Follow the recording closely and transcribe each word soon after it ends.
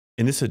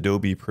In this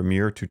Adobe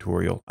Premiere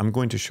tutorial, I'm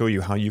going to show you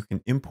how you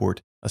can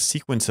import a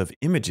sequence of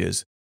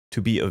images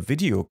to be a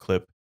video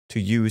clip to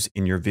use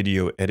in your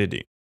video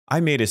editing. I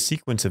made a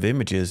sequence of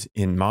images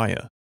in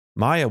Maya.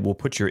 Maya will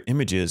put your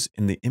images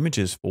in the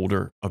images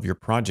folder of your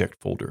project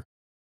folder.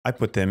 I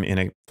put them in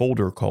a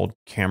folder called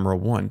Camera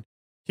 1.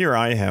 Here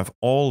I have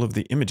all of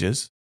the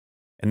images,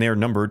 and they are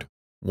numbered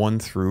 1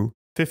 through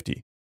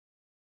 50.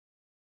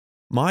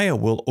 Maya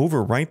will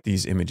overwrite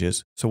these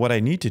images, so what I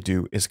need to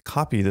do is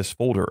copy this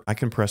folder. I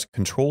can press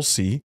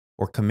Ctrl-C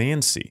or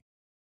Command-C.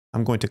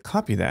 I'm going to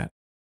copy that.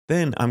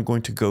 Then I'm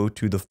going to go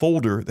to the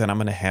folder that I'm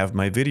going to have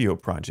my video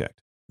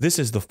project. This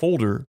is the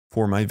folder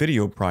for my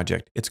video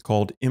project. It's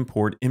called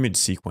Import Image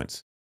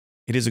Sequence.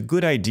 It is a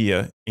good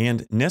idea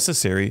and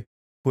necessary to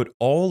put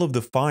all of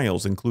the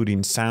files,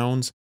 including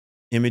sounds,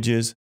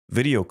 images,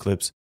 video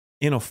clips,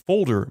 in a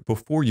folder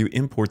before you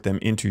import them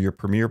into your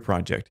Premiere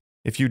project.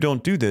 If you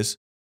don't do this,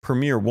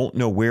 Premiere won't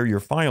know where your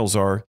files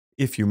are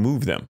if you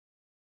move them.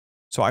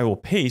 So I will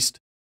paste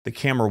the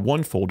Camera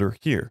 1 folder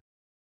here.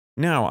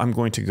 Now I'm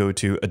going to go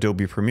to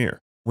Adobe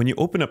Premiere. When you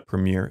open up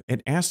Premiere,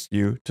 it asks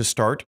you to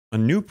start a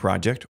new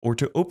project or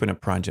to open a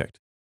project.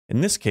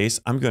 In this case,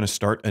 I'm going to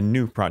start a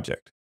new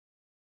project.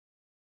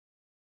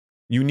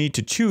 You need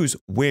to choose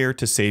where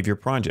to save your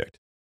project.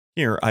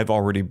 Here I've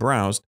already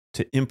browsed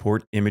to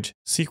Import Image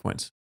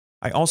Sequence.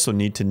 I also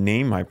need to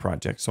name my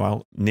project, so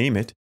I'll name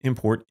it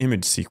Import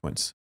Image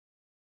Sequence.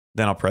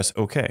 Then I'll press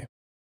OK.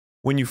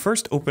 When you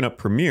first open up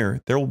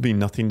Premiere, there will be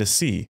nothing to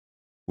see.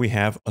 We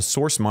have a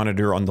source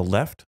monitor on the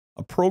left,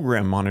 a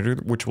program monitor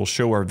which will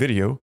show our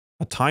video,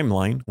 a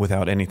timeline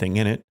without anything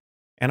in it,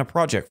 and a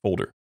project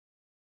folder.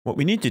 What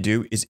we need to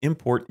do is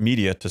import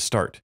media to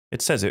start.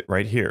 It says it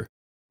right here.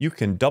 You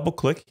can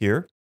double-click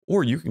here,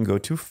 or you can go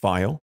to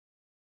File,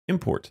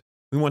 Import.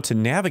 We want to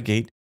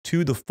navigate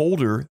to the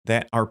folder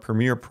that our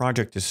Premiere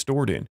project is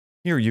stored in.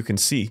 Here you can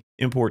see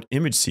Import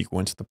Image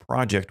Sequence, the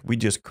project we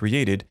just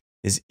created,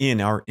 is in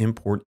our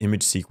Import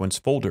Image Sequence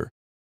folder.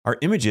 Our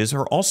images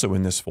are also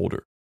in this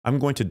folder. I'm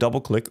going to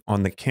double-click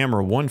on the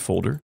Camera 1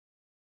 folder.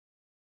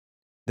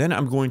 Then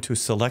I'm going to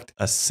select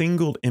a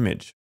single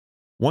image.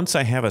 Once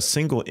I have a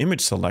single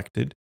image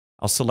selected,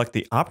 I'll select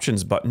the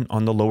Options button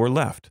on the lower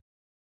left.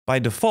 By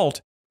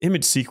default,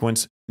 Image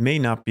Sequence may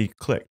not be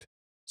clicked,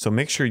 so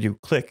make sure you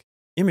click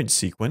Image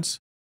Sequence.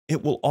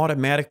 It will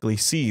automatically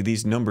see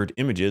these numbered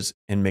images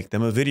and make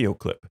them a video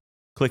clip.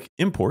 Click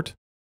Import.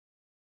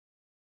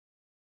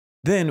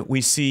 Then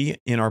we see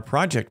in our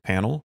project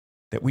panel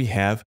that we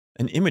have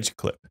an image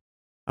clip.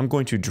 I'm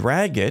going to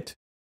drag it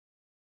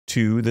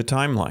to the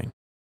timeline.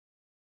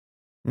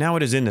 Now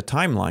it is in the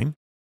timeline.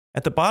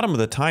 At the bottom of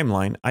the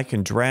timeline, I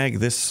can drag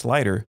this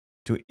slider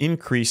to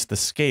increase the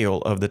scale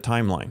of the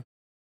timeline.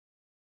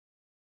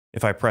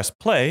 If I press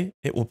play,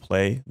 it will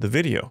play the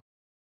video.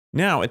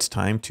 Now it's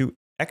time to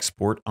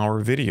export our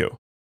video.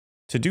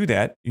 To do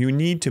that, you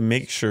need to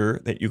make sure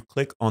that you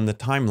click on the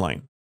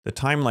timeline. The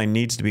timeline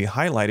needs to be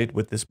highlighted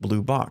with this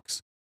blue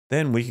box.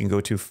 Then we can go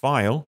to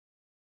File,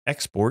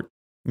 Export,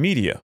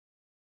 Media.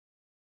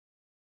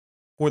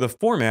 For the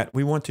format,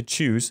 we want to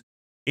choose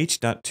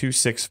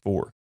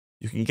H.264.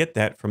 You can get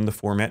that from the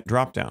Format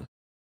dropdown.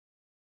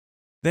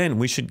 Then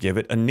we should give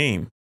it a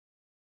name.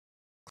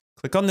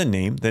 Click on the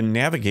name, then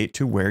navigate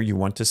to where you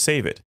want to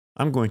save it.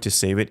 I'm going to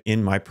save it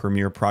in my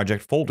Premiere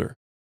project folder.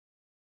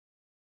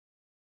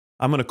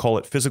 I'm going to call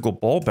it Physical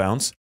Ball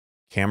Bounce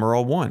Camera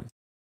 1.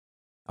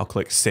 I'll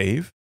click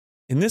Save.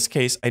 In this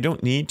case, I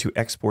don't need to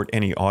export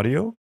any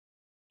audio.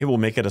 It will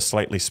make it a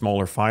slightly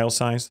smaller file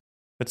size,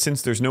 but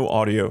since there's no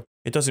audio,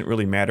 it doesn't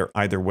really matter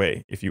either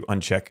way if you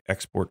uncheck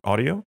Export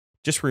Audio.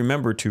 Just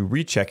remember to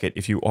recheck it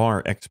if you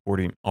are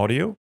exporting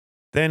audio.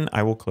 Then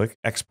I will click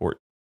Export.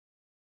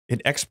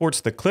 It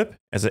exports the clip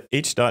as a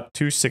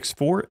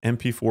H.264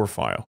 MP4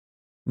 file.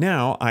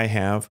 Now I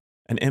have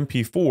an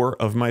MP4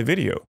 of my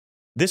video.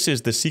 This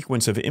is the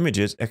sequence of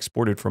images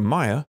exported from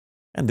Maya,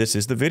 and this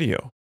is the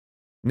video.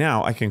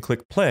 Now I can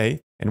click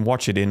play and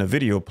watch it in a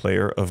video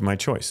player of my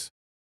choice.